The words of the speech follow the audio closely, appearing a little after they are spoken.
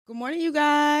Good morning, you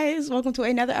guys. Welcome to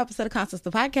another episode of Constance the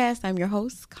Podcast. I'm your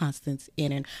host, Constance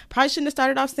Innan. Probably shouldn't have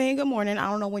started off saying good morning. I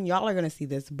don't know when y'all are going to see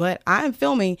this, but I'm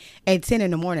filming at 10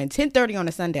 in the morning, 10:30 on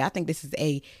a Sunday. I think this is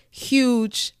a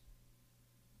huge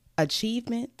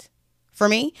achievement for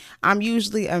me. I'm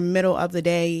usually a middle of the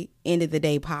day, end of the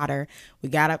day potter. We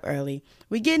got up early.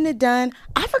 We getting it done.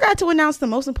 I forgot to announce the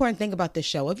most important thing about this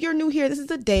show. If you're new here, this is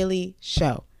a daily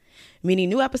show, meaning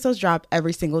new episodes drop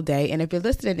every single day. And if you're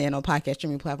listening in on podcast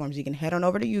streaming platforms, you can head on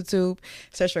over to YouTube,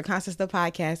 search for Constance the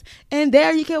Podcast, and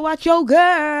there you can watch your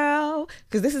girl,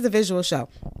 because this is a visual show.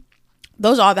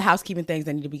 Those are all the housekeeping things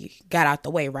that need to be got out the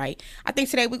way, right? I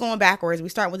think today we're going backwards. We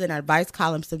start with an advice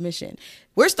column submission.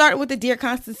 We're starting with the Dear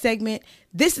Constance segment.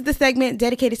 This is the segment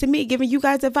dedicated to me giving you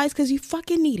guys advice because you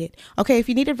fucking need it. Okay, if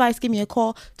you need advice, give me a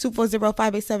call,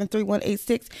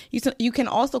 240-587-3186. You can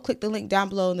also click the link down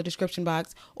below in the description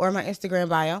box or my Instagram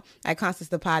bio at Constance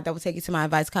the Pod. That will take you to my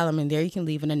advice column, and there you can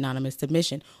leave an anonymous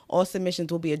submission. All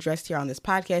submissions will be addressed here on this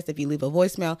podcast. If you leave a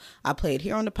voicemail, I'll play it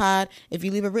here on the pod. If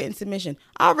you leave a written submission,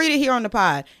 I'll read it here on the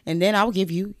pod, and then I'll give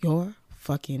you your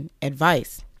fucking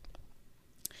advice.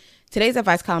 Today's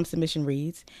advice column submission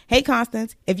reads, "Hey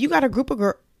Constance, if you got a group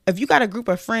of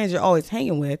friends you're always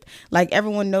hanging with, like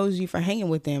everyone knows you for hanging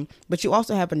with them, but you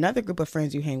also have another group of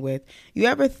friends you hang with, you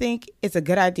ever think it's a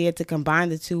good idea to combine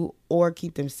the two or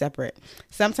keep them separate?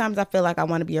 Sometimes I feel like I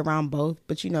want to be around both,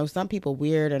 but some people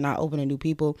weird or not open to new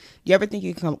people. You ever think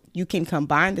you can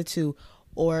combine the two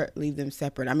or leave them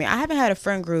separate?" I mean, I haven't had a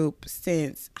friend group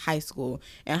since high school.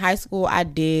 In high school, I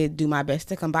did do my best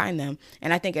to combine them.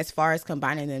 And I think as far as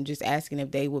combining them, just asking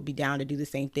if they would be down to do the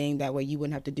same thing. That way you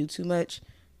wouldn't have to do too much,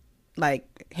 like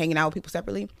hanging out with people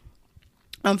separately.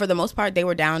 For the most part, they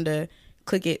were down to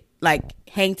click it, like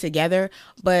hang together.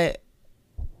 But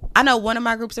I know one of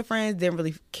my groups of friends didn't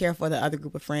really care for the other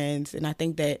group of friends. And I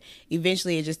think that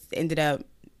eventually it just ended up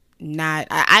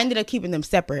I ended up keeping them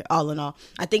separate, all in all.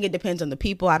 I think it depends on the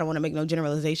people. I don't want to make no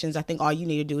generalizations. I think all you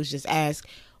need to do is just ask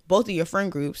both of your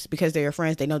friend groups, because they're your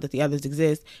friends, they know that the others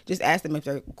exist. Just ask them if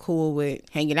they're cool with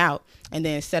hanging out, and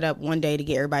then set up one day to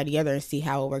get everybody together and see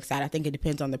how it works out. I think it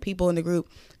depends on the people in the group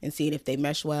and seeing if they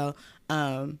mesh well.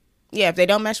 If they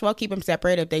don't mesh well, keep them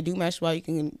separate. If they do mesh well, you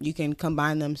can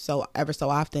combine them ever so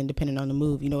often, depending on the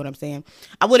move. You know what I'm saying?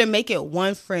 I wouldn't make it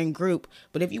one friend group,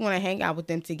 but if you want to hang out with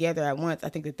them together at once, I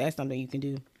think that that's something you can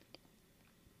do.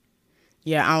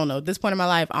 Yeah, I don't know. At this point in my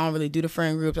life, I don't really do the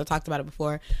friend groups. I talked about it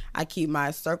before. I keep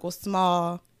my circle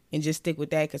small and just stick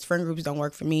with that, because friend groups don't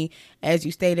work for me. As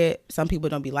you stated, some people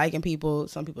don't be liking people.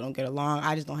 Some people don't get along.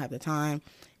 I just don't have the time.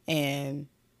 And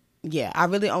yeah, I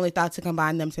really only thought to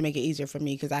combine them to make it easier for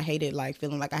me, because I hated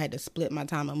feeling like I had to split my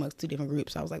time amongst two different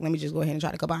groups. So I was like, let me just go ahead and try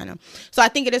to combine them. So I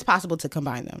think it is possible to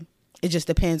combine them. It just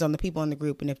depends on the people in the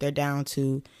group and if they're down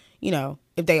to,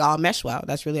 if they all mesh well.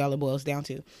 That's really all it boils down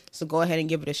to. So go ahead and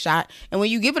give it a shot. And when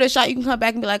you give it a shot, you can come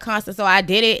back and be like, Constance, so I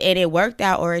did it and it worked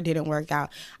out, or it didn't work out.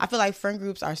 I feel like friend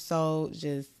groups are so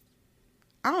just,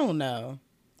 I don't know.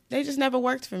 They just never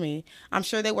worked for me. I'm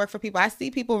sure they work for people. I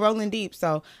see people rolling deep,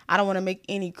 so I don't want to make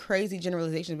any crazy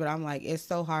generalizations, but I'm like, it's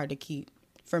so hard to keep,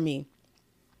 for me,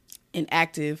 an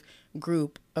active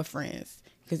group of friends.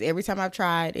 Because every time I've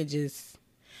tried,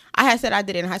 I had said I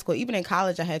did it in high school. Even in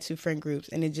college, I had two friend groups,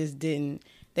 and they just didn't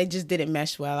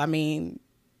mesh well. I mean,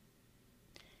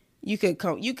 you could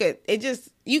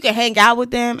hang out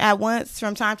with them at once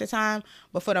from time to time,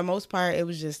 but for the most part, it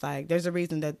was just like, there's a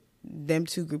reason that them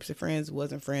two groups of friends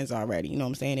wasn't friends already. You know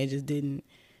what I'm saying? It just didn't,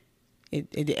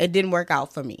 it didn't work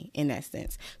out for me in that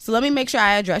sense. So let me make sure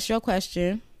I address your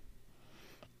question.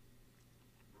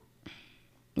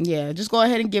 Yeah, just go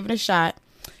ahead and give it a shot.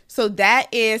 So that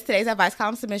is today's advice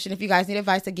column submission. If you guys need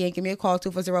advice, again, give me a call,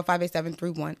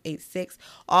 240-587-3186.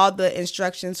 All the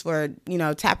instructions for,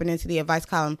 tapping into the advice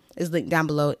column is linked down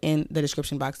below in the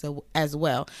description box as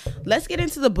well. Let's get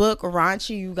into the book,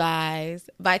 Raunchy, you guys,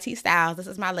 by T. Styles. This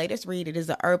is my latest read. It is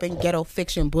an urban ghetto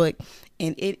fiction book,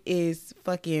 and it is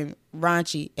fucking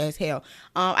raunchy as hell.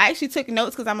 I actually took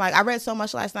notes because I'm like, I read so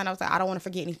much last night. I was like, I don't want to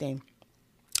forget anything.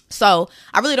 So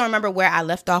I really don't remember where I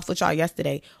left off with y'all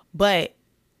yesterday, but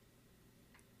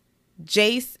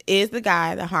Jace is the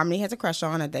guy that Harmony has a crush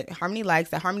on, and that Harmony likes,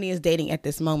 that Harmony is dating at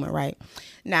this moment, right?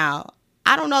 Now,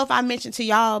 I don't know if I mentioned to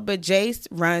y'all, but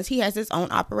Jace he has his own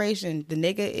operation. The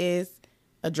nigga is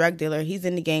a drug dealer. He's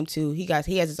in the game too. He has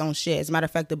his own shit. As a matter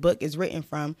of fact, the book is written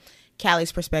from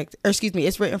Callie's perspective,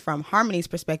 it's written from Harmony's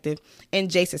perspective and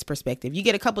Jace's perspective. You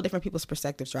get a couple different people's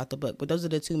perspectives throughout the book, but those are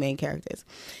the two main characters.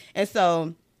 And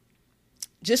so,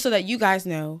 just so that you guys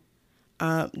know,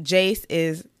 Jace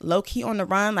is low-key on the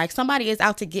run. Like, somebody is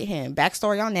out to get him.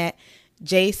 Backstory on that: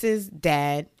 Jace's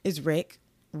dad is Rick.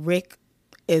 Rick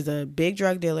is a big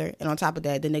drug dealer, and on top of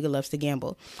that, the nigga loves to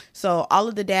gamble. So all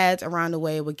of the dads around the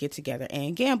way would get together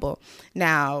and gamble.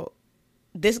 Now,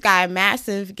 this guy,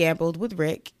 Massive, gambled with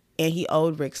Rick, and he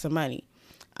owed Rick some money.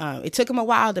 It took him a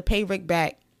while to pay Rick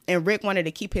back, and Rick wanted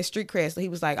to keep his street cred, so he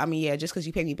was like, I mean, yeah, just because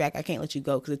you pay me back, I can't let you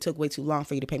go because it took way too long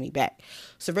for you to pay me back.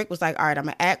 So Rick was like, all right, I'm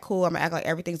going to act cool, I'm going to act like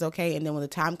everything's okay, and then when the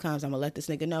time comes, I'm going to let this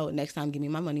nigga know next time, give me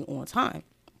my money on time.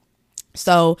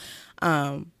 So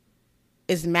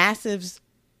it's Massive's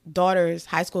daughter's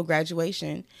high school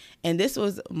graduation, and this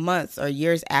was months or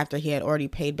years after he had already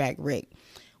paid back Rick.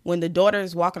 When the daughter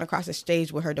is walking across the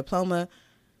stage with her diploma,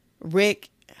 Rick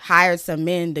hired some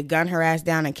men to gun her ass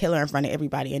down and kill her in front of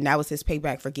everybody, and that was his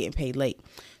payback for getting paid late.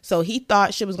 So he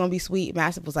thought shit was gonna be sweet.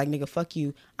 Massive was like, nigga, fuck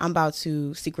you, I'm about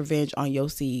to seek revenge on your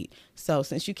seed. So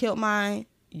since you killed mine,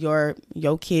 your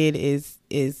kid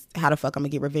is how the fuck I'm gonna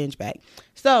get revenge back.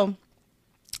 So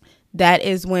that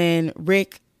is when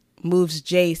Rick moves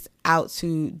Jace out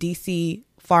to DC,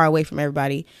 far away from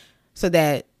everybody, so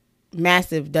that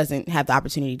Massive doesn't have the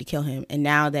opportunity to kill him. And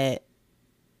now that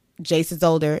Jace is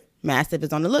older, Massive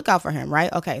is on the lookout for him,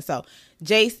 right? Okay, so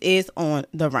Jace is on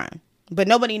the run, but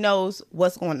nobody knows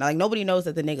what's going on. Like, nobody knows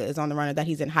that the nigga is on the run or that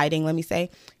he's in hiding, let me say.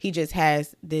 He just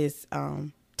has this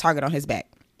target on his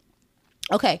back.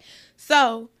 Okay,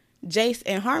 so Jace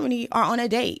and Harmony are on a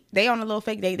date. They on a little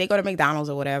fake date. They go to McDonald's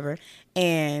or whatever.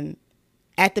 And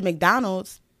at the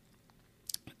McDonald's,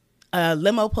 a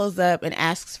limo pulls up and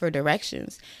asks for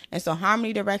directions. And so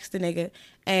Harmony directs the nigga,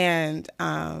 and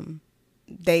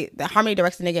Harmony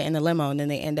directs the nigga in the limo, and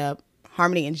then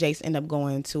Harmony and Jace end up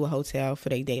going to a hotel for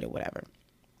their date or whatever.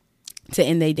 To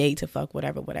end their date, to fuck,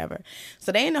 whatever.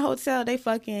 So they in the hotel, they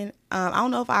fucking, I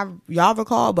don't know if y'all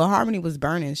recall, but Harmony was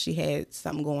burning. She had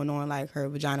something going on, like her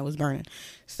vagina was burning.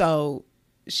 So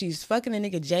she's fucking the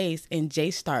nigga Jace, and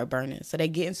Jace start burning. So they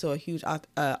get into a huge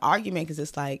argument, because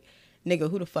it's like, nigga,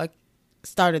 who the fuck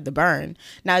started the burn?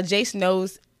 Now Jace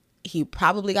knows he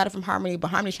probably got it from Harmony, but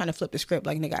Harmony's trying to flip the script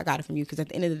like, nigga, I got it from you, because at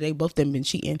the end of the day, both of them been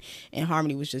cheating, and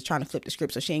Harmony was just trying to flip the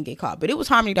script so she didn't get caught. But it was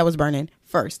Harmony that was burning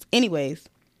first. Anyways,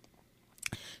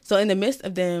 so in the midst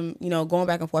of them, going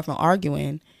back and forth and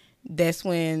arguing, that's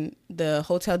when the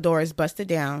hotel door is busted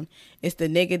down. It's the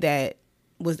nigga that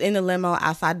was in the limo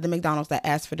outside of the McDonald's that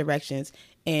asked for directions,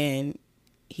 and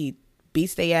he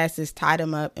beats their asses, tied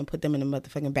them up, and put them in the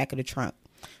motherfucking back of the trunk.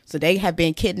 So they have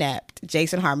been kidnapped.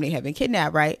 Jace and Harmony have been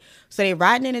kidnapped, right? So they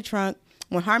riding in the trunk.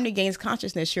 When Harmony gains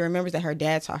consciousness, she remembers that her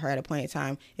dad taught her at a point in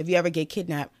time, if you ever get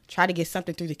kidnapped, try to get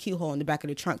something through the keyhole in the back of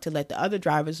the trunk to let the other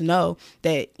drivers know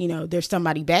that, there's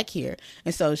somebody back here.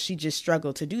 And so she just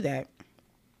struggled to do that.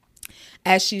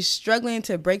 As she's struggling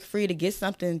to break free to get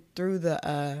something through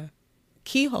the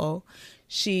keyhole,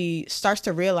 she starts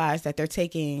to realize that they're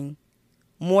taking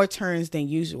more turns than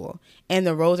usual, and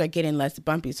the roads are getting less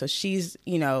bumpy. So she's,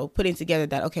 putting together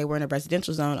that, okay, we're in a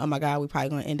residential zone. Oh my God, we're probably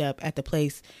going to end up at the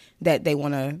place that they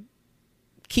want to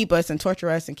keep us and torture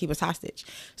us and keep us hostage.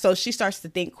 So she starts to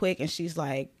think quick, and she's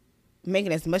like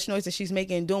making as much noise as she's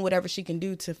making, doing whatever she can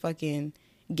do to fucking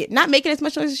not making as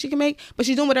much noise as she can make, but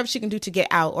she's doing whatever she can do to get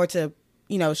out or to,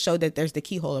 show that there's the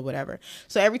keyhole or whatever.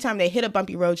 So every time they hit a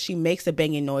bumpy road, she makes a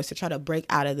banging noise to try to break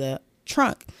out of the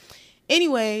trunk.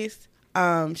 Anyways,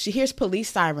 she hears police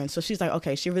sirens, so she's like,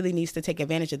 okay, she really needs to take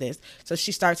advantage of this. So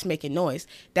she starts making noise.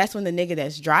 That's when the nigga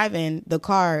that's driving the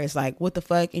car is like, what the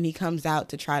fuck? And he comes out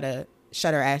to try to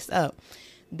shut her ass up.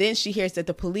 Then she hears that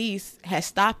the police has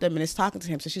stopped him and is talking to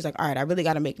him. So she's like, all right, I really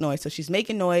got to make noise. So she's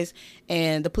making noise,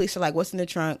 and the police are like, what's in the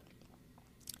trunk?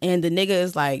 And the nigga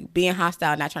is like being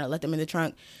hostile, not trying to let them in the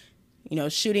trunk.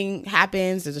 Shooting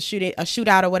happens. There's a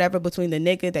shootout or whatever between the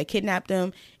nigga that kidnapped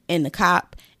them and the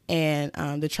cop. And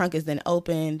the trunk is then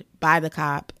opened by the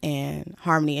cop, and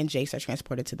Harmony and Jace are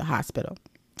transported to the hospital.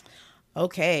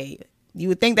 Okay, you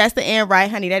would think that's the end, right,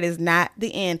 honey? That is not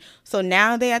the end. So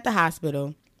now they're at the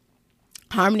hospital.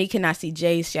 Harmony cannot see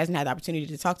Jace. She hasn't had the opportunity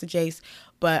to talk to Jace.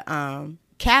 But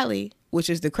Callie, which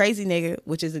is the crazy nigga,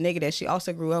 which is the nigga that she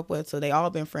also grew up with, so they all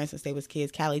been friends since they was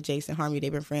kids. Callie, Jace, and Harmony,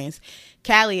 they've been friends.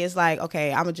 Callie is like,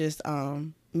 okay, I'm going to just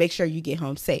make sure you get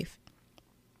home safe.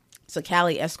 So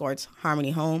Callie escorts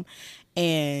Harmony home,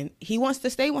 and he wants to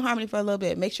stay with Harmony for a little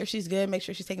bit, make sure she's good, make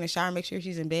sure she's taking a shower, make sure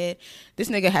she's in bed. This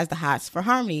nigga has the hots for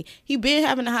Harmony. He been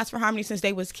having the hots for Harmony since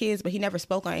they was kids, but he never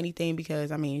spoke on anything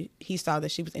because, he saw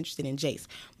that she was interested in Jace.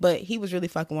 But he was really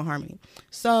fucking with Harmony.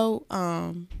 So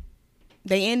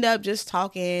they end up just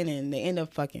talking, and they end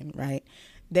up fucking, right?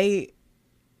 That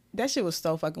shit was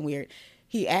so fucking weird.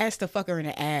 He asked to fuck her in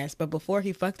the ass, but before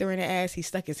he fucked her in the ass, he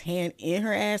stuck his hand in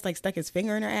her ass, like stuck his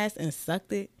finger in her ass and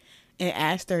sucked it, and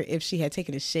asked her if she had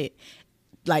taken a shit.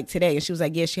 like today, and she was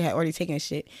like, yeah, she had already taken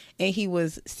shit, and he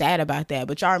was sad about that.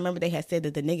 But y'all remember they had said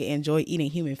that the nigga enjoyed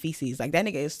eating human feces. Like, that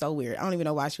nigga is so weird. I don't even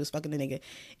know why she was fucking the nigga.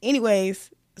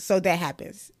 Anyways, so that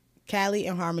happens. Callie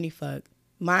and Harmony fuck.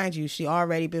 Mind you, she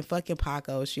already been fucking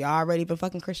Paco, she already been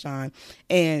fucking Krishan,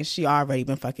 and she already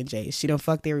been fucking Jace. She done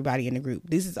fucked everybody in the group.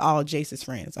 This is all Jace's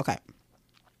friends. Okay,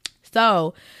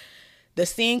 so the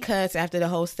scene cuts after the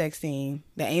whole sex scene,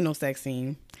 the anal sex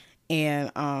scene,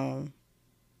 and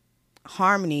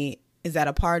Harmony is at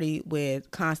a party with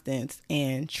Constance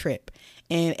and Trip,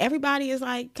 and everybody is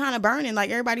like kind of burning. Like,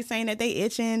 everybody's saying that they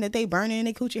itching, that they burning,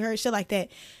 they coochie hurt, shit like that.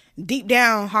 Deep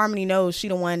down, Harmony knows she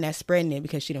the one that's spreading it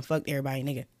because she done fucked everybody,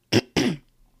 nigga.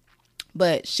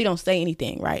 But she don't say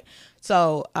anything, right?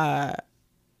 So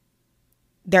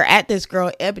they're at this girl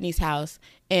Ebony's house,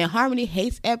 and Harmony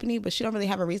hates Ebony, but she don't really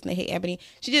have a reason to hate Ebony.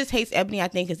 She just hates Ebony, I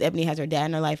think, because Ebony has her dad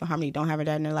in her life, and Harmony don't have her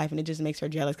dad in her life, and it just makes her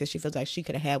jealous because she feels like she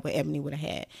could have had what Ebony would have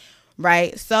had,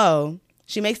 right? So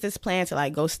she makes this plan to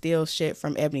like go steal shit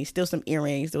from Ebony, steal some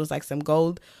earrings. There was like some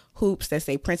gold hoops that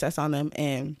say princess on them,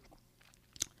 and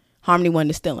Harmony wanted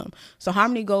to steal them. So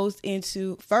Harmony goes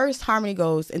into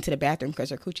the bathroom because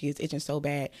her coochie is itching so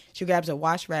bad. She grabs a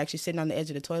wash rag. She's sitting on the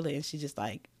edge of the toilet, and she's just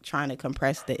like trying to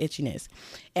compress the itchiness.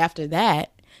 After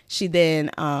that, she then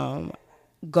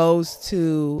goes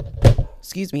to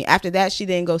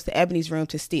Ebony's room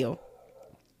to steal.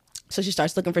 So she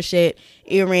starts looking for shit,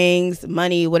 earrings,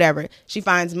 money, whatever. She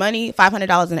finds money,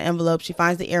 $500 in an envelope. She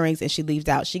finds the earrings, and she leaves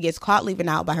out. She gets caught leaving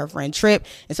out by her friend Trip.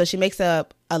 And so she makes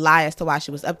up a lie as to why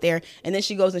she was up there. And then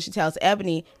she goes and she tells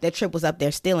Ebony that Trip was up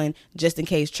there stealing, just in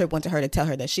case Trip went to her to tell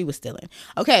her that she was stealing.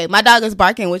 Okay, my dog is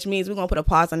barking, which means we're going to put a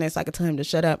pause on this so I can tell him to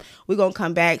shut up. We're going to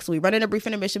come back. So we run in a brief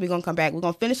intermission. We're going to come back. We're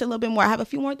going to finish a little bit more. I have a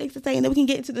few more things to say, and then we can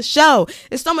get into the show.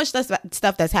 There's so much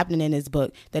stuff that's happening in this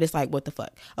book that it's like, what the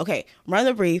fuck? Okay, run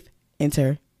the brief.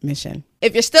 Intermission.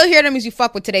 If you're still here, that means you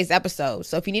fuck with today's episode.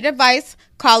 So if you need advice,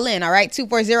 call in, all right?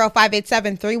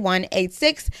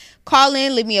 240-587-3186. Call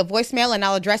in, leave me a voicemail, and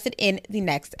I'll address it in the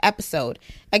next episode.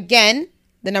 Again,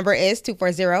 the number is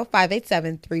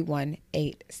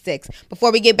 240-587-3186.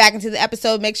 Before we get back into the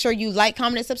episode, make sure you like,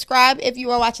 comment, and subscribe if you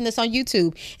are watching this on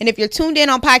YouTube. And if you're tuned in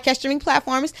on podcast streaming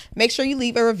platforms, make sure you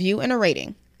leave a review and a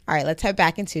rating. All right, let's head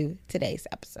back into today's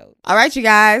episode. All right, you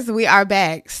guys, we are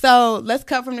back. So let's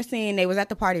cut from the scene. They was at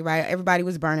the party, right? Everybody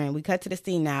was burning. We cut to the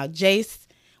scene now.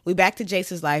 We back to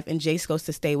Jace's life, and Jace goes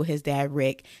to stay with his dad,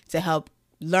 Rick, to help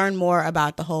learn more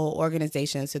about the whole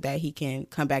organization so that he can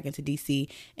come back into DC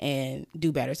and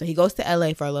do better. So he goes to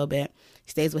LA for a little bit.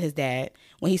 He stays with his dad.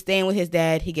 When he's staying with his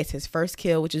dad, he gets his first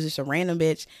kill, which is just a random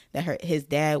bitch that his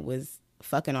dad was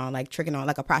fucking on, like tricking on,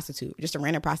 like a prostitute, just a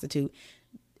random prostitute.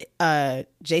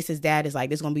 Jace's dad is like,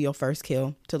 this is gonna be your first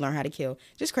kill, to learn how to kill.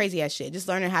 Just crazy ass shit. Just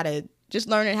learning how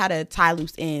to tie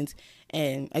loose ends,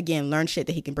 and again, learn shit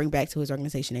that he can bring back to his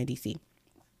organization in DC.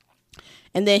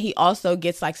 And then he also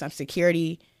gets like some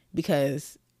security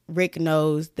because Rick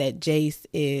knows that Jace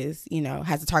is,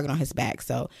 has a target on his back.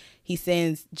 So he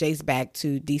sends Jace back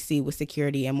to DC with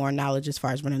security and more knowledge as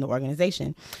far as running the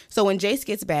organization. So when Jace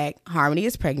gets back, Harmony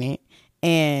is pregnant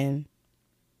and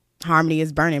Harmony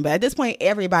is burning. But at this point,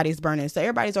 everybody's burning. So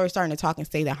everybody's already starting to talk and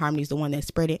say that Harmony's the one that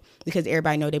spread it, because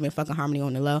everybody know they've been fucking Harmony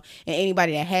on the low. And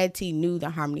anybody that had tea knew that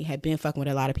Harmony had been fucking with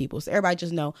a lot of people. So everybody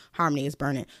just know Harmony is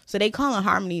burning. So they calling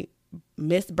Harmony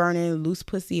Miss Burning, loose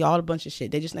pussy, all a bunch of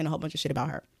shit. They just saying a whole bunch of shit about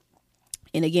her.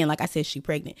 And again, like I said, she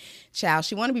pregnant. Child,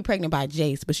 she want to be pregnant by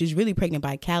Jace, but she's really pregnant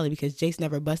by Callie because Jace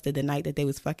never busted the night that they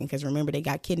was fucking. Because remember, they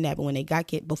got kidnapped. And when they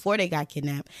got before they got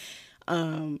kidnapped,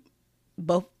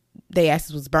 both their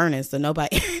asses was burning, so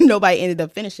nobody ended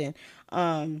up finishing.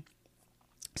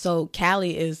 So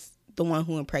Callie is the one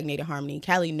who impregnated Harmony.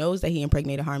 Callie knows that he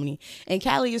impregnated Harmony, and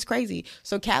Callie is crazy.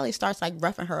 So Callie starts like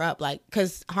roughing her up, like,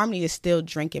 because Harmony is still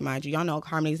drinking, mind you. Y'all know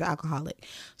Harmony is an alcoholic.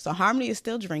 So Harmony is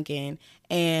still drinking,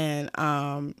 and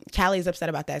Callie is upset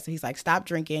about that. So he's like, stop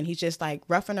drinking. He's just like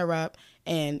roughing her up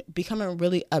and becoming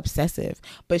really obsessive.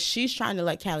 But she's trying to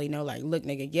let Callie know, like, look,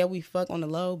 nigga, yeah, we fuck on the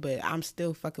low, but I'm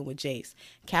still fucking with Jace.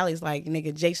 Callie's like,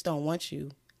 nigga, Jace don't want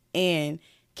you. And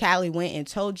Callie went and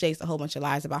told Jace a whole bunch of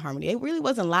lies about Harmony. It really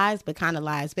wasn't lies, but kind of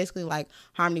lies. Basically, like,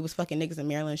 Harmony was fucking niggas in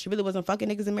Maryland. She really wasn't fucking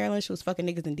niggas in Maryland. She was fucking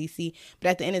niggas in DC. But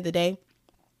at the end of the day,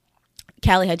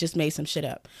 Callie had just made some shit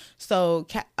up. So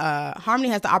Harmony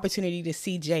has the opportunity to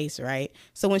see Jace, right?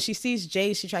 So when she sees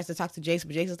Jace, she tries to talk to Jace,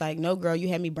 but Jace is like, no, girl, you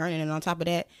had me burning. And on top of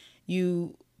that,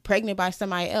 you pregnant by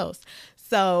somebody else.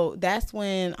 So that's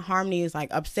when Harmony is like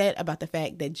upset about the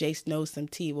fact that Jace knows some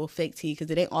tea, well, fake tea,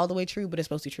 because it ain't all the way true, but it's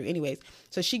supposed to be true anyways.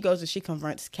 So she goes and she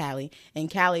confronts Callie,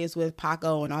 and Callie is with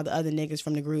Paco and all the other niggas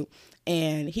from the group.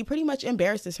 and he pretty much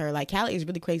embarrasses her. Like, Callie is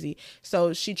really crazy.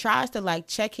 So she tries to like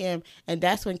check him, and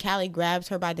that's when Callie grabs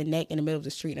her by the neck in the middle of the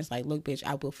street and it's like, look, bitch,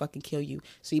 I will fucking kill you.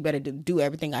 So you better do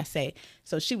everything I say.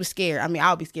 So she was scared. I mean,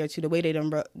 I would be scared too. The way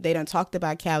they done talked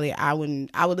about Callie, I would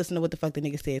listen to what the fuck the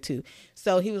nigga said too.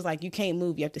 So he was like, you can't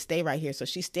move. You have to stay right here. So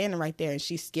she's standing right there and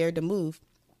she's scared to move.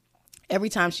 Every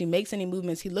time she makes any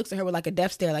movements, he looks at her with like a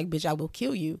death stare, like, bitch, I will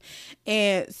kill you.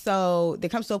 And so there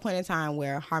comes to a point in time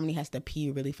where Harmony has to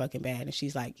pee really fucking bad. And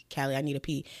she's like, Callie, I need a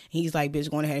pee. And he's like, bitch,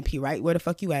 going ahead and pee right where the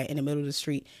fuck you at, in the middle of the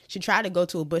street. She tried to go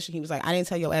to a bush and he was like, I didn't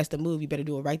tell your ass to move. You better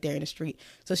do it right there in the street.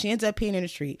 So she ends up peeing in the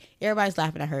street. Everybody's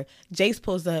laughing at her. Jace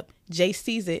pulls up. Jace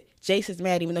sees it. Jace is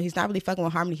mad, even though he's not really fucking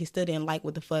with Harmony. He still didn't like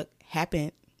what the fuck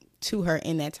happened to her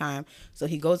in that time. So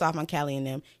he goes off on Callie and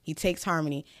them. He takes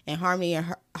Harmony, and Harmony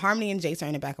and Jace are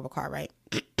in the back of a car, right?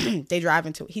 They drive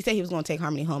into it. He said he was going to take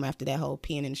Harmony home after that whole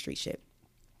peeing in the street shit.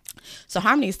 So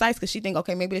Harmony is nice because she think,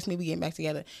 okay, maybe this me we getting back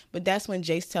together. But that's when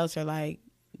Jace tells her, like,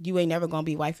 you ain't never going to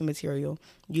be wifey material.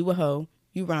 You a hoe.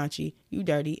 You raunchy. You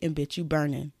dirty. And bitch, you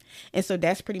burning. And so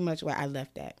that's pretty much where I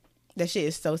left at. That shit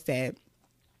is so sad.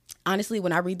 Honestly,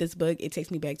 when I read this book, it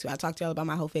takes me back to, I talked to y'all about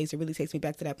my whole face. It really takes me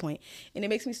back to that point. And it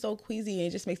makes me so queasy, and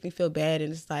it just makes me feel bad.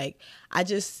 And it's like, I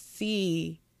just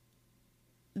see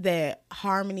that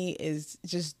Harmony is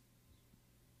just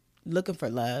looking for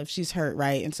love. She's hurt,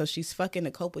 right? And so she's fucking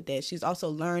to cope with that. She's also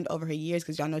learned over her years,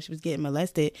 because y'all know she was getting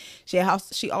molested. She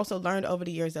also learned over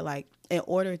the years that, like, in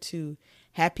order to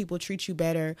have people treat you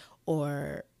better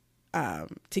or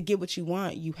to get what you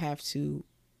want, you have to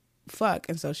fuck.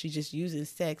 And so she just uses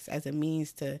sex as a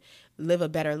means to live a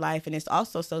better life. And it's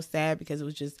also so sad because it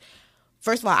was just,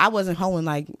 first of all, I wasn't hoeing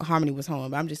like Harmony was hoeing,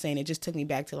 but I'm just saying it just took me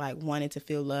back to like wanting to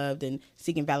feel loved and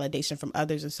seeking validation from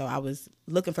others. And so I was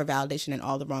looking for validation in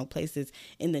all the wrong places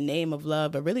in the name of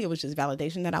love, but really it was just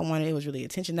validation that I wanted. It was really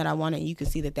attention that I wanted. And you can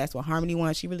see that that's what Harmony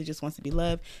wants. She really just wants to be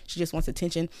loved. She just wants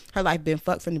attention. Her life been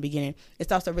fucked from the beginning.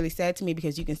 It's also really sad to me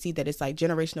because you can see that it's like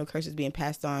generational curses being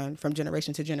passed on from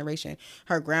generation to generation.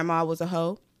 Her grandma was a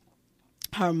hoe.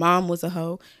 Her mom was a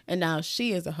hoe, and now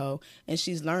she is a hoe, and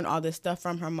she's learned all this stuff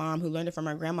from her mom, who learned it from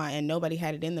her grandma, and nobody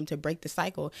had it in them to break the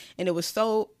cycle. And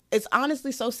it's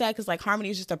honestly so sad because like Harmony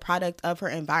is just a product of her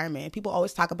environment. And people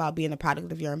always talk about being a product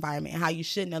of your environment and how you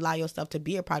shouldn't allow yourself to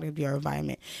be a product of your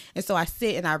environment. And so I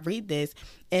sit and I read this,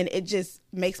 and it just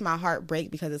makes my heart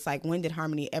break because it's like, when did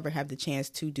Harmony ever have the chance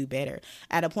to do better?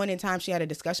 At a point in time, she had a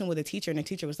discussion with a teacher, and the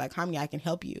teacher was like, Harmony, I can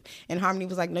help you. And Harmony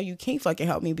was like, no, you can't fucking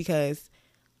help me because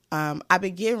I've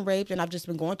been getting raped and I've just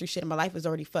been going through shit and my life is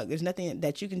already fucked. There's nothing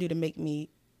that you can do to make me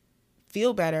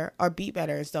feel better or be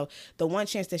better. And so the one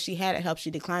chance that she had at help,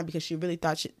 she declined because she really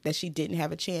thought that she didn't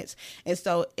have a chance. And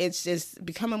so it's just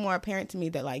becoming more apparent to me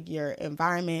that like your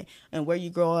environment and where you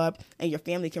grow up and your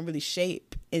family can really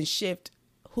shape and shift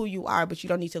who you are, but you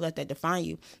don't need to let that define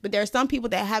you. But there are some people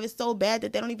that have it so bad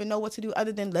that they don't even know what to do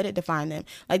other than let it define them.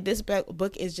 Like this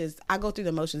book is just, I go through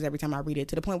the motions every time I read it,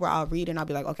 to the point where I'll read and I'll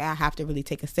be like, okay, I have to really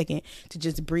take a second to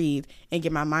just breathe and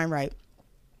get my mind right,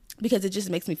 because it just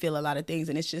makes me feel a lot of things.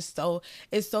 And it's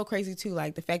so crazy too,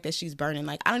 like the fact that she's burning.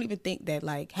 Like I don't even think that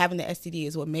like having the STD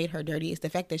is what made her dirty. It's the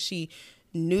fact that she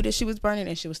knew that she was burning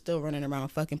and she was still running around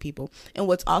fucking people. And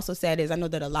what's also sad is I know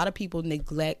that a lot of people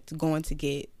neglect going to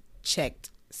get checked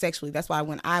sexually. That's why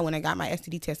when I got my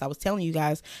STD test, I was telling you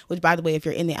guys, which by the way, if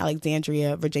you're in the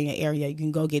Alexandria, Virginia area, you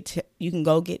can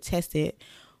go get tested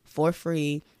for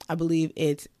free. I believe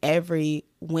it's every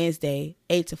Wednesday,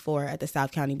 8 to 4 at the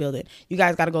South County building. You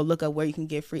guys got to go look up where you can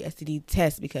get free STD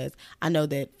tests, because I know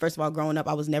that, first of all, growing up,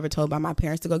 I was never told by my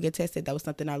parents to go get tested. That was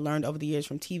something I learned over the years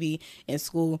from TV and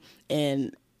school.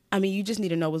 And I mean, you just need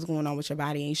to know what's going on with your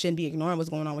body, and you shouldn't be ignoring what's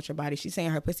going on with your body. She's saying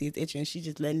her pussy is itching, and she's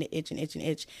just letting it itch and itch and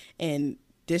itch, and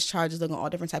discharges looking all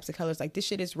different types of colors. Like, this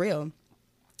shit is real.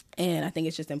 And I think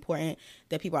it's just important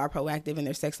that people are proactive in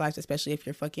their sex lives, especially if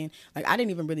you're fucking. Like, I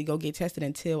didn't even really go get tested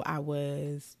until I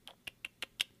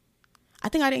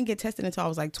didn't get tested until I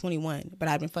was like 21, but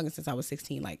I've been fucking since I was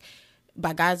 16. Like,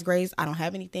 by God's grace, I don't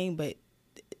have anything, but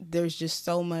there's just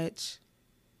so much.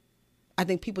 I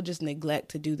think people just neglect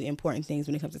to do the important things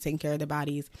when it comes to taking care of their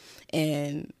bodies.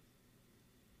 And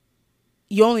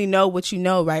you only know what you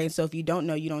know, right? And so if you don't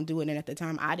know, you don't do it. And at the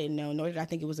time, I didn't know, nor did I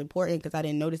think it was important, because I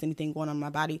didn't notice anything going on in my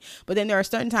body. But then there are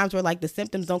certain times where, like, the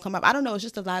symptoms don't come up. I don't know. It's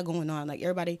just a lot going on. Like,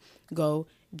 everybody go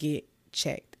get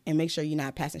checked and make sure you're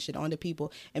not passing shit on to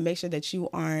people, and make sure that you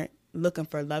aren't looking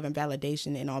for love and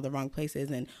validation in all the wrong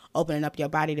places, and opening up your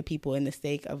body to people in the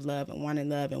sake of love and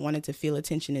wanting to feel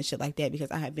attention and shit like that, because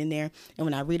I have been there. And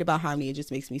when I read about Harmony, it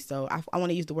just makes me so, I want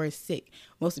to use the word sick,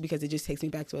 mostly because it just takes me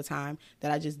back to a time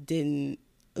that I just didn't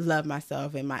love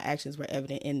myself, and my actions were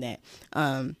evident in that.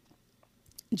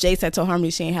 Jay said told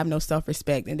Harmony she ain't have no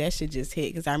self-respect, and that shit just hit,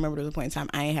 because I remember there was a point in time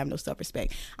I ain't have no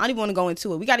self-respect. I don't even want to go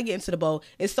into it. We got to get into the bowl.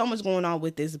 It's so much going on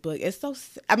with this book.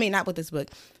 Not with this book.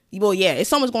 Well, yeah, it's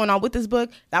so much going on with this book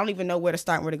that I don't even know where to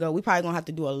start and where to go. We probably going to have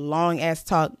to do a long-ass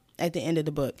talk at the end of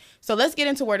the book. So let's get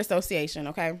into word association,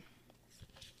 okay?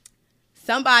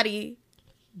 Somebody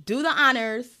do the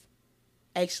honors.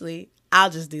 Actually, I'll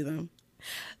just do them.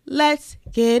 Let's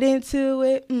get into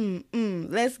it.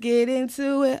 Let's get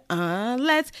into it.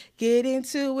 Let's get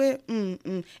into it.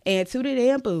 And to the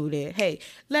damn booty. Hey,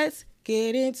 let's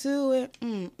get into it.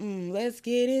 Let's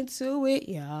get into it,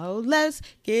 yo. Let's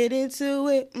get into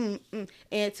it.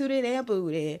 And to the damn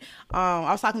booty.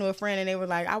 I was talking to a friend and they were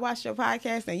like, I watched your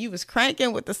podcast and you was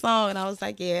cranking with the song. And I was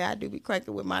like, yeah, I do be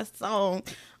cranking with my song.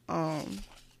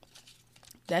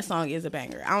 That song is a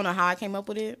banger. I don't know how I came up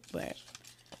with it, but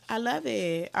I love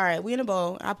it. All right, we in a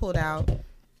bowl. I pulled out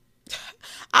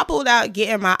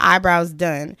getting my eyebrows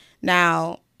done.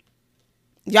 Now,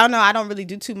 y'all know I don't really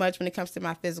do too much when it comes to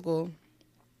my physical,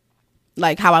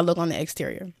 like how I look on the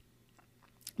exterior.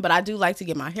 But I do like to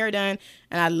get my hair done,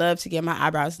 and I love to get my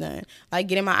eyebrows done. Like,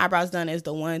 getting my eyebrows done is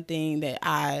the one thing that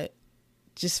I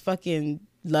just fucking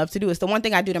love to do. It's the one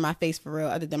thing I do to my face for real,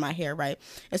 other than my hair, right?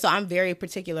 And so I'm very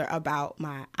particular about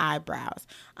my eyebrows.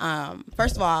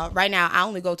 First of all, right now I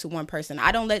only go to one person.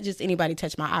 I don't let just anybody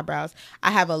touch my eyebrows. I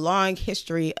have a long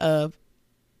history of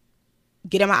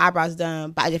getting my eyebrows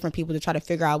done by different people to try to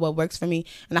figure out what works for me,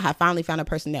 and I have finally found a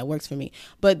person that works for me.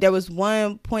 But there was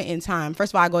one point in time.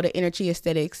 First of all, I go to Energy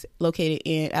Aesthetics, located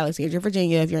in Alexandria,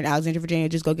 Virginia. If you're in Alexandria, Virginia,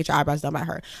 just go get your eyebrows done by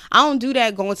her. I don't do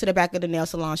that going to the back of the nail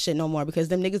salon shit no more, because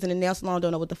them niggas in the nail salon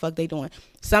don't know what the fuck they doing.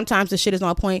 Sometimes the shit is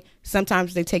on point.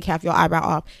 Sometimes they take half your eyebrow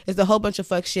off. It's a whole bunch of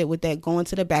fuck shit with that going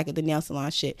to the back of the nail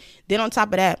salon shit. Then on top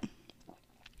of that,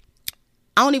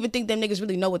 I don't even think them niggas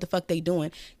really know what the fuck they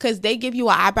doing, because they give you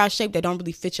an eyebrow shape that don't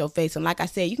really fit your face. And like I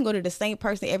said, you can go to the same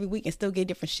person every week and still get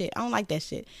different shit. I don't like that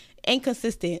shit. Ain't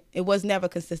consistent. It was never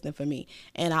consistent for me.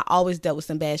 And I always dealt with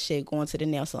some bad shit going to the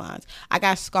nail salons. I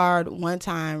got scarred one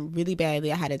time really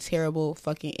badly. I had a terrible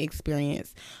fucking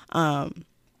experience. I'll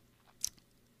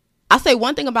say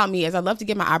one thing about me is I love to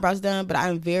get my eyebrows done, but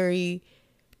I'm very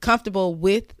comfortable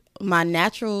with my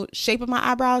natural shape of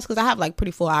my eyebrows, because I have like pretty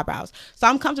full eyebrows. So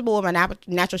I'm comfortable with my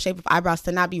natural shape of eyebrows,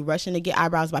 to not be rushing to get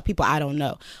eyebrows by people I don't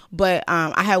know. But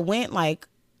I had went like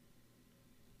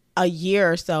a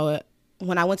year or so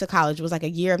when I went to college. It was like a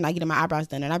year of not getting my eyebrows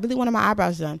done, and I really wanted my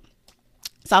eyebrows done.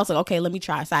 So I was like, okay, let me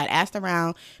try. So I had asked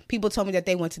around. People told me that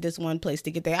they went to this one place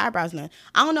to get their eyebrows done.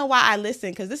 I don't know why I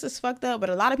listened, because this is fucked up,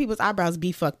 but a lot of people's eyebrows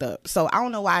be fucked up. So I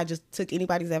don't know why I just took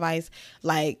anybody's advice.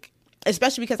 Like,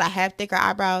 especially because I have thicker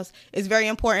eyebrows, it's very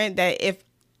important that if,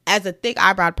 as a thick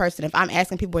eyebrowed person, if I'm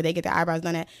asking people where they get their eyebrows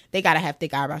done at, they got to have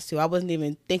thick eyebrows too. I wasn't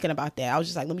even thinking about that. I was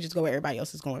just like, let me just go where everybody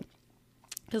else is going.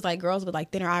 Because like girls with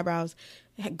like thinner eyebrows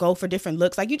go for different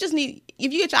looks. Like, you just need,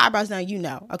 if you get your eyebrows done, you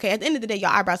know, okay, at the end of the day, your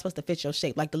eyebrows supposed to fit your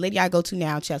shape. Like the lady I go to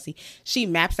now, Chelsea, she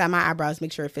maps out my eyebrows,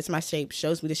 make sure it fits my shape,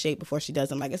 shows me the shape before she does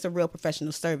them. Like, it's a real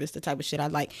professional service, the type of shit I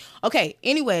like. Okay,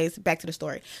 anyways, back to the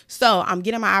story. So I'm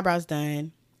getting my eyebrows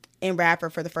done in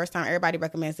Radford for the first time. Everybody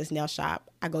recommends this nail shop.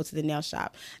 I go to the nail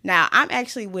shop. Now, I'm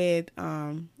actually with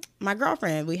my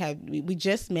girlfriend. We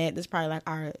just met. This is probably like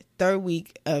our third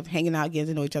week of hanging out, getting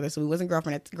to know each other. So we wasn't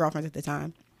girlfriends at the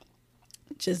time.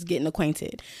 Just getting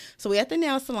acquainted. So we at the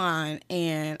nail salon,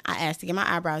 and I asked to get my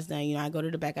eyebrows done. You know, I go to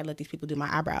the back, I let these people do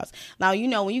my eyebrows. Now, you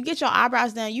know, when you get your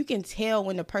eyebrows done, you can tell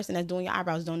when the person that's doing your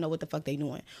eyebrows don't know what the fuck they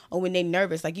doing, or when they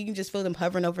nervous. Like, you can just feel them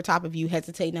hovering over top of you,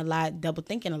 hesitating a lot, double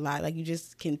thinking a lot. Like, you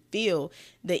just can feel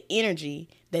the energy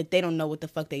that they don't know what the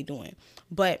fuck they doing.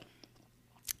 But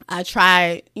I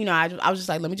tried, you know, I was just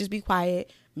like, let me just be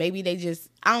quiet. Maybe they just,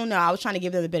 I don't know. I was trying to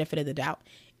give them the benefit of the doubt.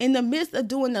 In the midst of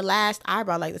doing the last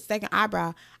eyebrow, like the second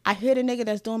eyebrow, I hear the nigga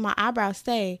that's doing my eyebrows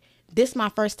say, this my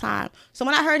first time. So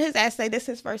when I heard his ass say this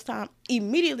his first time,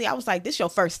 immediately I was like, this your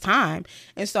first time.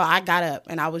 And so I got up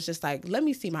and I was just like, let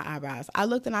me see my eyebrows. I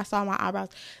looked and I saw my eyebrows.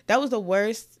 That was the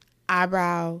worst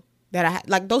eyebrow that I had.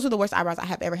 Like, those are the worst eyebrows I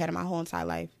have ever had in my whole entire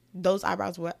life. Those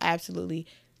eyebrows were absolutely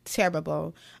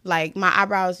terrible. Like, my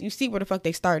eyebrows, you see where the fuck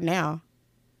they start now.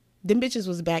 Them bitches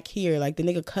was back here. Like, the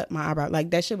nigga cut my eyebrow. Like,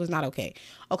 that shit was not okay.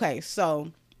 Okay,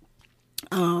 so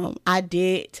I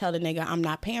did tell the nigga I'm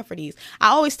not paying for these. I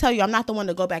always tell you I'm not the one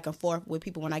to go back and forth with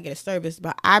people when I get a service,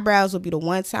 but eyebrows will be the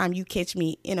one time you catch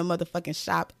me in a motherfucking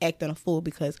shop acting a fool,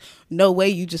 because no way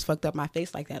you just fucked up my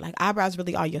face like that. Like, eyebrows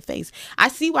really are your face. I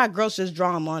see why girls just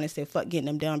draw them on and say fuck getting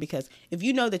them done, because if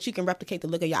you know that you can replicate the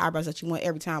look of your eyebrows that you want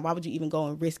every time, why would you even go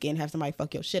and risk it and have somebody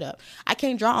fuck your shit up? I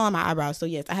can't draw on my eyebrows, so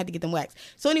yes, I had to get them waxed.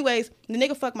 So anyways, the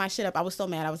nigga fucked my shit up. I was so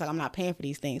mad. I was like, I'm not paying for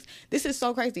these things. This is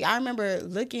so crazy. I remember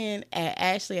looking at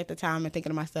Ashley at the time and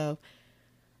thinking to myself,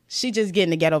 she just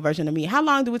getting the ghetto version of me. How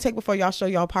long do it take before y'all show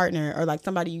y'all partner or like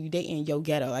somebody you dating your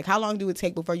ghetto? Like, how long do it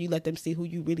take before you let them see who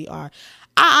you really are?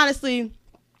 I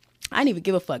didn't even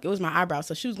give a fuck. It was my eyebrows,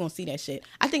 so she was gonna see that shit.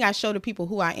 I think I showed the people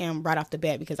who I am right off the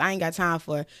bat, because I ain't got time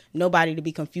for nobody to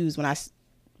be confused when I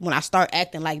start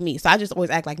acting like me. So I just always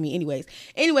act like me anyways.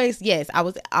 Yes, I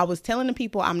was telling the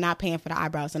people I'm not paying for the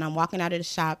eyebrows, and I'm walking out of the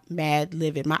shop mad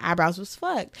livid. My eyebrows was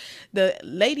fucked. The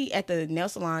lady at the nail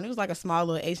salon, it was like a small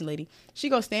little Asian lady. She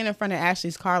goes stand in front of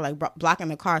Ashley's car, like blocking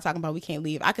the car, talking about we can't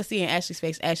leave. I could see in Ashley's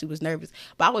face, Ashley was nervous.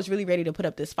 But I was really ready to put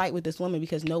up this fight with this woman,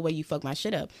 because no way you fuck my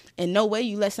shit up. And no way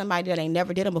you let somebody that ain't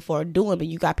never did them before do them, but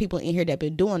you got people in here that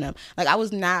been doing them. Like, I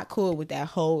was not cool with that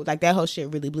whole shit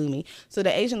really blew me. So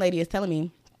the Asian lady is telling me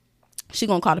she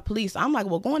gonna call the police. I'm like,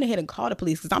 well, go on ahead and call the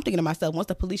police, because I'm thinking to myself, once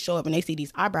the police show up and they see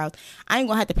these eyebrows, I ain't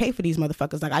gonna have to pay for these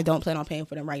motherfuckers. Like, I don't plan on paying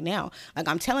for them right now. Like,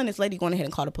 I'm telling this lady, going ahead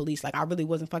and call the police. Like, I really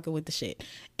wasn't fucking with the shit.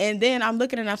 And then I'm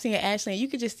looking and I'm seeing Ashley, and you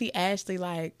could just see Ashley,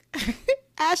 like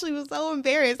Ashley was so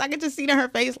embarrassed. I could just see it in her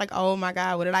face, like, oh my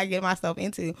God, what did I get myself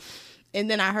into? And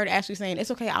then I heard Ashley saying,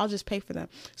 it's okay, I'll just pay for them.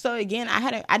 So again,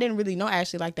 I didn't really know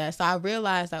Ashley like that. So I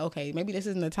realized that, okay, maybe this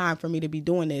isn't the time for me to be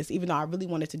doing this, even though I really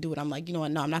wanted to do it. I'm like, you know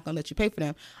what? No, I'm not going to let you pay for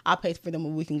them. I'll pay for them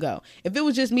when we can go. If it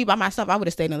was just me by myself, I would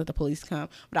have stayed and let the police come.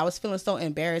 But I was feeling so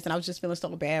embarrassed, and I was just feeling so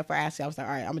bad for Ashley. I was like,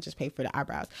 all right, I'm going to just pay for the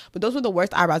eyebrows. But those were the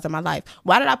worst eyebrows of my life.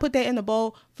 Why did I put that in the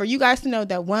bowl? For you guys to know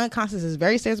that, one, Constance is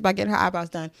very serious about getting her eyebrows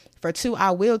done. For two,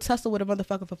 I will tussle with a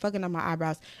motherfucker for fucking up my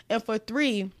eyebrows. And for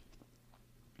three,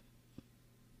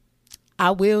 I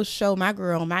will show my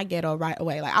girl my ghetto right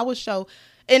away. Like, I will show,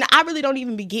 and I really don't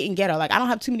even be getting ghetto. Like, I don't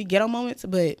have too many ghetto moments,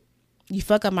 but you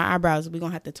fuck up my eyebrows, we're going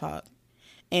to have to talk.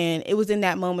 And it was in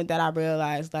that moment that I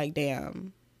realized, like,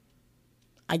 damn,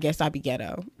 I guess I be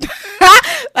ghetto.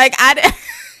 Like, I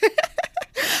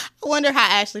wonder how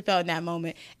Ashley felt in that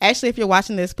moment. Ashley, if you're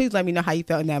watching this, please let me know how you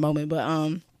felt in that moment. But,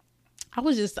 I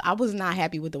was not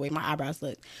happy with the way my eyebrows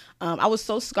looked. I was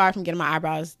so scarred from getting my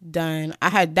eyebrows done.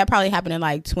 That probably happened in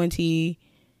like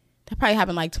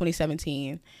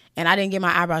 2017. And I didn't get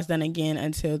my eyebrows done again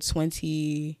until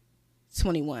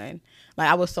 2021. Like,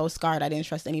 I was so scarred. I didn't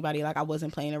trust anybody. Like, I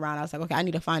wasn't playing around. I was like, okay, I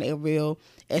need to find a real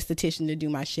esthetician to do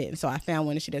my shit. And so I found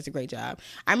one, and she does a great job.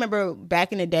 I remember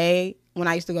back in the day when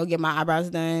I used to go get my eyebrows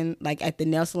done, like at the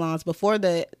nail salons before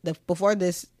before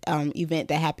this event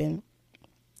that happened.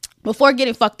 Before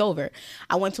getting fucked over,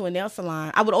 I went to a nail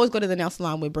salon. I would always go to the nail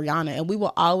salon with Brianna, and we would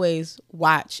always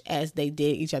watch as they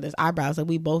did each other's eyebrows. And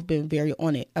we both been very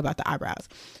on it about the eyebrows,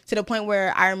 to the point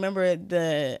where I remember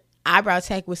the eyebrow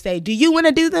tech would say, do you want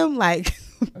to do them? Like,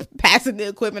 passing the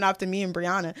equipment off to me and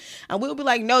Brianna. And we'll be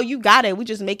like, no, you got it. We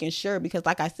just making sure, because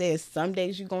like I said, some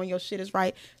days you going, your shit is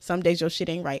right. Some days your shit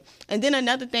ain't right. And then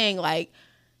another thing, like,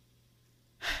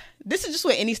 this is just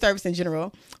with any service in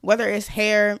general, whether it's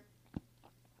hair,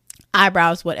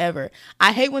 eyebrows, whatever.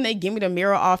 I hate when they give me the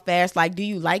mirror off fast. Like, do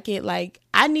you like it? Like,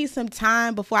 I need some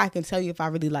time before I can tell you if I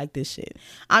really like this shit.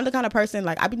 I'm the kind of person,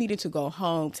 like, I be needing to go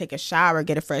home, take a shower,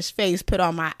 get a fresh face, put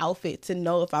on my outfit to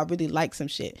know if I really like some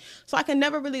shit. So I can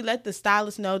never really let the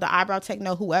stylist know, the eyebrow tech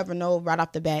know, whoever know right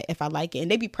off the bat if I like it.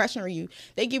 And they be pressuring you.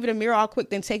 They give you the mirror all quick,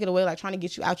 then take it away, like trying to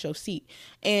get you out your seat.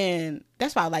 And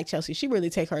that's why I like Chelsea. She really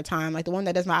take her time. Like, the one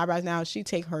that does my eyebrows now, she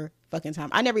take her fucking time.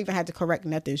 I never even had to correct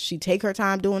nothing. She take her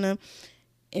time doing them,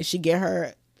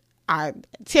 and I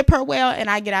tip her well, and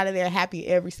I get out of there happy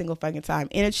every single fucking time.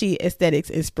 Energy Aesthetics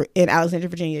is in Alexandria,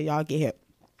 Virginia. Y'all get hip.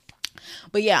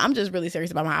 But yeah, I'm just really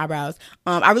serious about my eyebrows.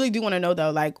 I really do want to know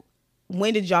though, like,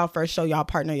 when did y'all first show y'all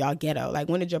partner y'all ghetto? Like,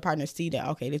 when did your partner see that,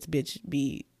 okay, this bitch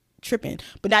be tripping,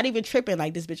 but not even tripping,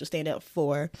 like this bitch will stand up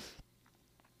for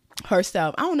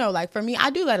herself? I don't know. Like, for me,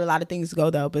 I do let a lot of things go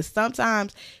though, but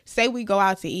sometimes, say we go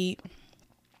out to eat,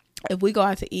 if we go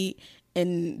out to eat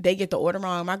and they get the order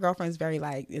wrong, my girlfriend's very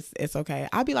like, it's okay.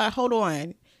 I'll be like, hold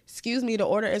on, excuse me, the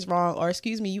order is wrong, or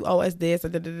excuse me, you owe us this.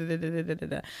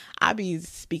 I'll be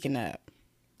speaking up.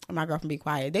 My girlfriend be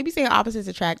quiet. They be saying opposites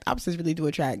attract. Opposites really do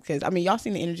attract, because I mean, y'all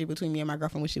seen the energy between me and my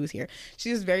girlfriend when she was here.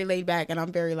 She's just very laid back, and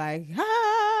I'm very like,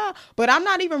 but I'm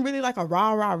not even really like a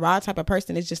rah type of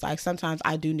person. It's just like, sometimes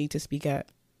I do need to speak up.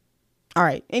 All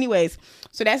right. Anyways,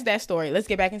 so that's that story. Let's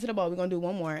get back into the bowl. We're going to do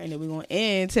one more and then we're going to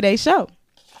end today's show.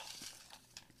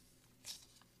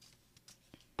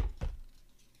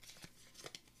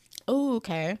 Ooh,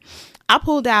 okay. I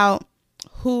pulled out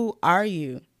Who Are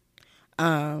You?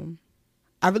 I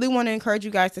really want to encourage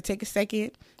you guys to take a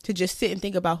second to just sit and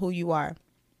think about who you are.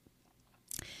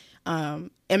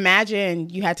 Imagine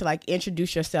you had to like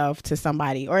introduce yourself to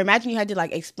somebody, or imagine you had to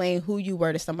like explain who you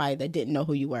were to somebody that didn't know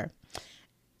who you were.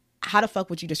 How the fuck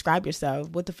would you describe yourself?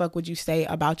 What the fuck would you say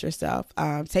about yourself?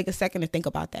 Take a second to think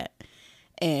about that.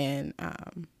 And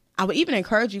I would even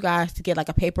encourage you guys to get like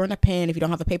a paper and a pen. If you don't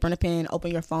have a paper and a pen,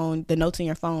 open your phone, the notes in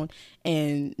your phone,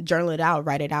 and journal it out,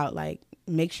 write it out. Like,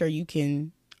 make sure you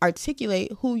can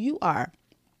articulate who you are.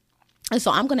 And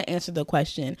so I'm going to answer the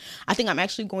question. I think I'm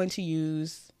actually going to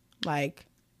use like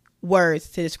words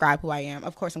to describe who I am.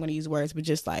 Of course, I'm going to use words, but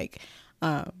just like,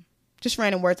 just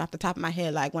random words off the top of my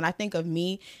head. Like when I think of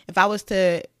me, if I was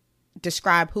to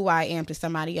describe who I am to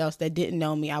somebody else that didn't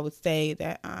know me, I would say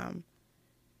that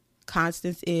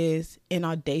Constance is an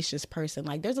audacious person.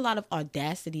 Like there's a lot of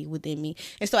audacity within me.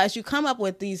 And so as you come up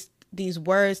with these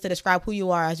words to describe who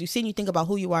you are, as you sit and you think about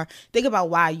who you are, think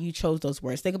about why you chose those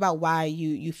words. Think about why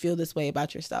you feel this way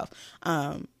about yourself.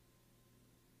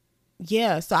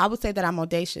 Yeah, so I would say that I'm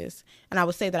audacious, and I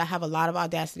would say that I have a lot of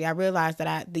audacity. I realize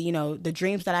that the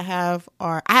dreams that I have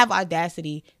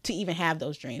audacity to even have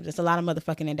those dreams. There's a lot of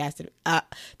motherfucking audacity.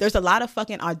 There's a lot of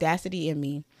fucking audacity in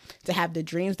me to have the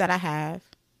dreams that I have,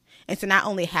 and to not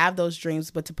only have those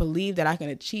dreams, but to believe that I can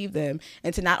achieve them,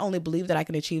 and to not only believe that I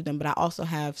can achieve them, but I also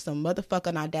have some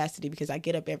motherfucking audacity because I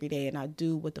get up every day and I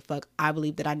do what the fuck I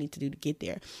believe that I need to do to get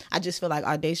there. I just feel like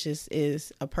audacious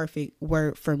is a perfect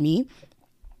word for me.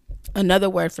 Another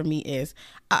word for me is,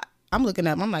 I'm looking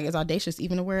up, I'm like, is audacious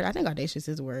even a word? I think audacious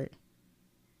is a word.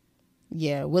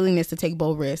 Yeah, willingness to take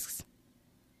bold risks.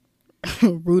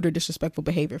 Rude or disrespectful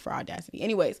behavior for audacity.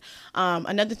 Anyways,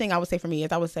 another thing I would say for me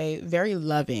is I would say very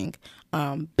loving,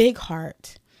 big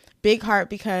heart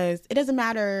because it doesn't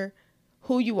matter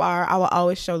who you are. I will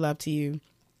always show love to you.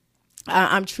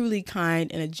 I'm truly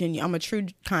kind and I'm a true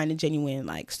kind and genuine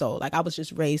like soul. Like I was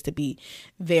just raised to be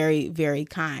very, very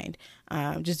kind,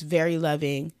 just very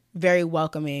loving, very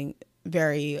welcoming,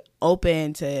 very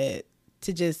open to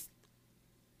just,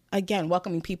 again,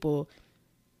 welcoming people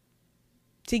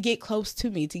to get close to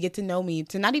me, to get to know me,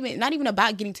 to not even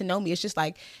about getting to know me. It's just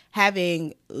like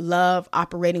having love,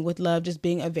 operating with love, just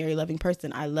being a very loving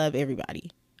person. I love everybody.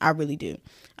 I really do.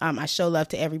 I show love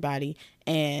to everybody,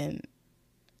 and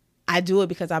I do it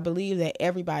because I believe that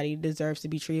everybody deserves to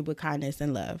be treated with kindness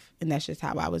and love. And that's just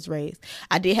how I was raised.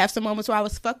 I did have some moments where I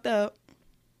was fucked up,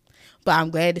 but I'm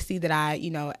glad to see that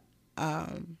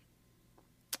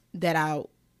that I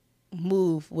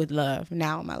move with love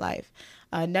now in my life.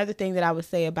 Another thing that I would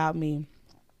say about me,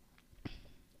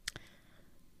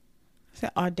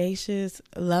 audacious,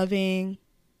 loving.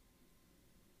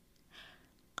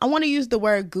 I want to use the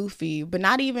word goofy, but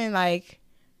not even like,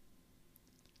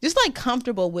 just like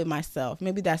comfortable with myself.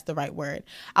 Maybe that's the right word.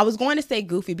 I was going to say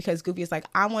goofy because goofy is like,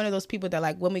 I'm one of those people that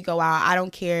like when we go out, I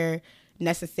don't care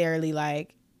necessarily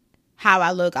like how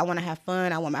I look. I want to have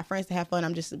fun. I want my friends to have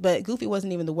fun. But goofy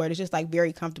wasn't even the word. It's just like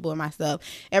very comfortable in myself.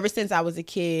 Ever since I was a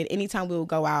kid, anytime we would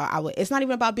go out, it's not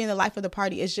even about being the life of the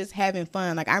party. It's just having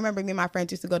fun. Like I remember me and my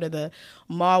friends used to go to the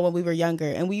mall when we were younger,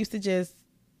 and we used to just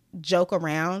joke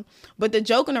around. But the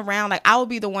joking around, like I would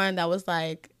be the one that was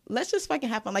like, let's just fucking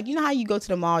have fun. Like, you know how you go to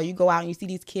the mall, you go out and you see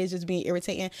these kids just being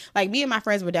irritating? Like, me and my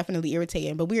friends were definitely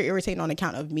irritating, but we were irritating on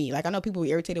account of me. Like, I know people were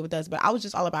irritated with us, but I was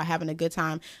just all about having a good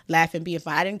time, laughing, being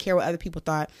fun. I didn't care what other people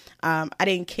thought. I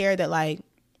didn't care that, like,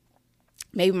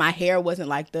 maybe my hair wasn't,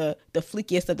 like, the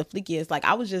fleekiest of the fleekiest. Like,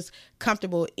 I was just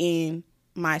comfortable in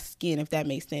my skin, if that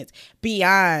makes sense.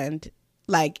 Beyond,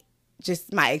 like,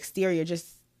 just my exterior,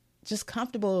 just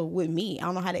comfortable with me. I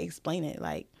don't know how to explain it.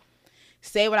 Like,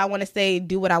 say what I want to say,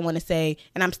 do what I want to say,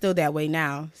 and I'm still that way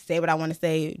now. Say what I want to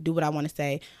say, do what I want to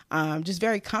say. Just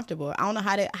very comfortable. I don't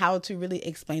know how to really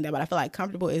explain that, but I feel like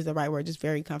comfortable is the right word. Just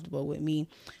very comfortable with me.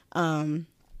 That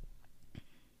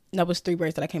was 3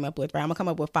 words that I came up with, right? I'm going to come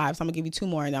up with 5, so I'm going to give you 2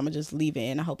 more, and then I'm going to just leave it,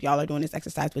 and I hope y'all are doing this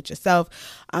exercise with yourself.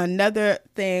 Another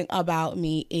thing about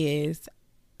me is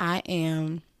I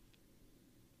am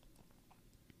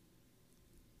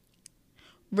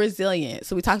resilient.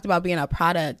 So we talked about being a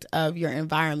product of your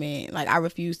environment. Like I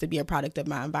refuse to be a product of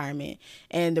my environment.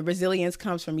 And the resilience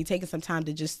comes from me taking some time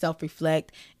to just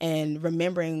self-reflect and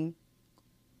remembering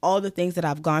all the things that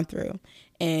I've gone through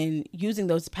and using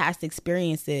those past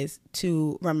experiences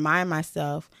to remind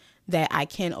myself that I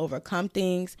can overcome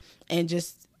things and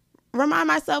just remind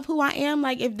myself who I am.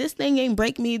 Like, if this thing ain't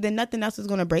break me, then nothing else is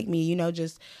going to break me. You know,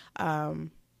 just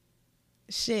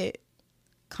shit.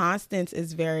 Constance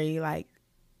is very, like,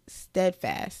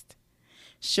 steadfast,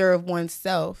 sure of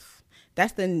oneself.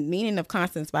 That's the meaning of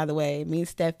constance, by the way. It means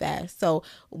steadfast. So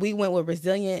we went with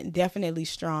resilient, definitely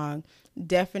strong,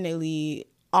 definitely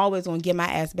always gonna get my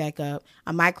ass back up.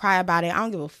 I might cry about it. I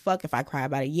don't give a fuck if I cry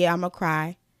about it. Yeah, I'm gonna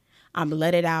cry. I'm gonna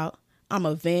let it out. I'm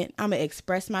gonna vent. I'm gonna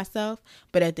express myself.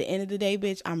 But at the end of the day,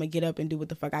 bitch, I'm gonna get up and do what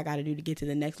the fuck I gotta do to get to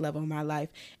the next level of my life.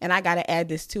 And I gotta add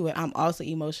this to it. I'm also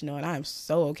emotional, and I am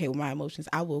so okay with my emotions.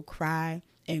 I will cry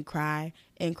and cry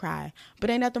and cry. But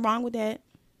ain't nothing wrong with that.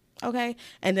 Okay.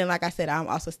 And then, like I said, I'm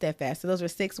also steadfast. So those were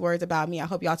 6 words about me. I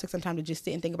hope y'all took some time to just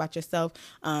sit and think about yourself.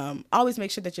 Always make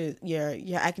sure that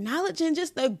you're acknowledging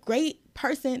just the great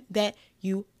person that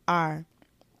you are.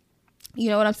 You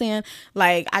know what I'm saying?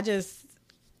 Like, I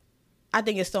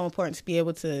think it's so important to be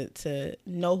able to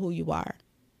know who you are.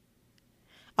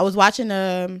 I was watching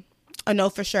a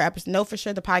Know For Sure episode. Know For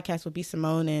Sure, the podcast would be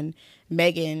Simone and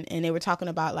Megan, and they were talking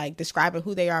about, like, describing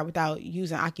who they are without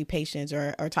using occupations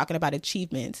or talking about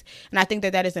achievements. And I think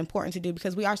that is important to do,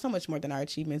 because we are so much more than our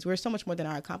achievements. We're so much more than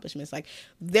our accomplishments. Like,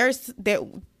 the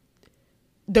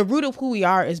root of who we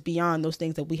are is beyond those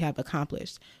things that we have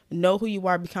accomplished. Know who you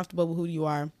are, be comfortable with who you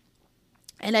are,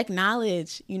 and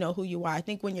acknowledge, you know, who you are. I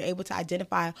think when you're able to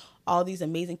identify all these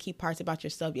amazing key parts about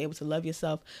yourself, you're able to love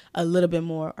yourself a little bit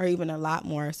more, or even a lot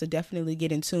more. So definitely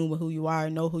get in tune with who you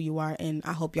are, know who you are. And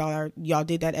I hope y'all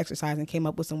did that exercise and came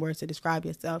up with some words to describe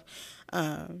yourself,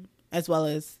 as well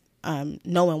as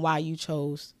knowing why you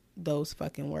chose those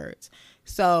fucking words.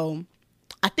 So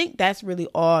I think that's really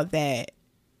all that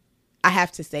I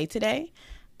have to say today.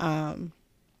 Yeah,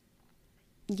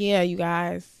 you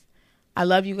guys, I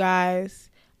love you guys.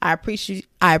 I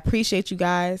appreciate you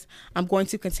guys. I'm going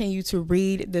to continue to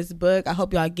read this book. I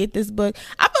hope y'all get this book.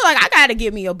 I feel like I gotta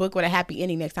get me a book with a happy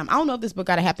ending next time. I don't know if this book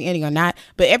got a happy ending or not,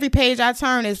 but every page I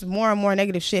turn is more and more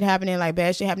negative shit happening, like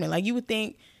bad shit happening. Like, you would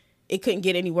think it couldn't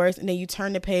get any worse, and then you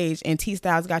turn the page and T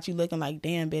Styles got you looking like,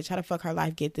 damn, bitch, how the fuck her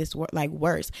life get this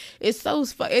worse? It's so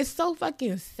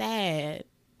fucking sad.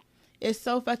 It's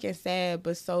so fucking sad,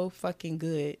 but so fucking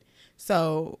good.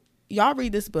 So y'all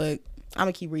read this book. I'm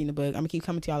going to keep reading the book. I'm going to keep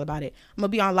coming to y'all about it. I'm going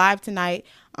to be on live tonight.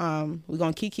 We're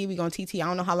going to Kiki. We're going to TT. I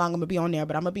don't know how long I'm going to be on there,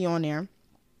 but I'm going to be on there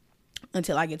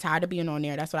until I get tired of being on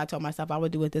there. That's what I told myself I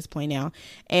would do at this point now.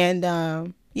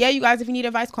 And yeah, you guys, if you need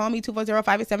advice, call me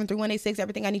 240-587-3186.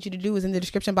 Everything I need you to do is in the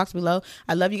description box below.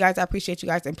 I love you guys. I appreciate you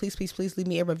guys. And please, please, please leave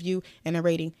me a review and a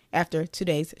rating after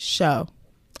today's show.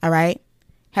 All right?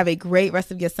 Have a great rest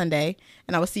of your Sunday.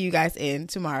 And I will see you guys in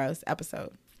tomorrow's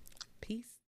episode.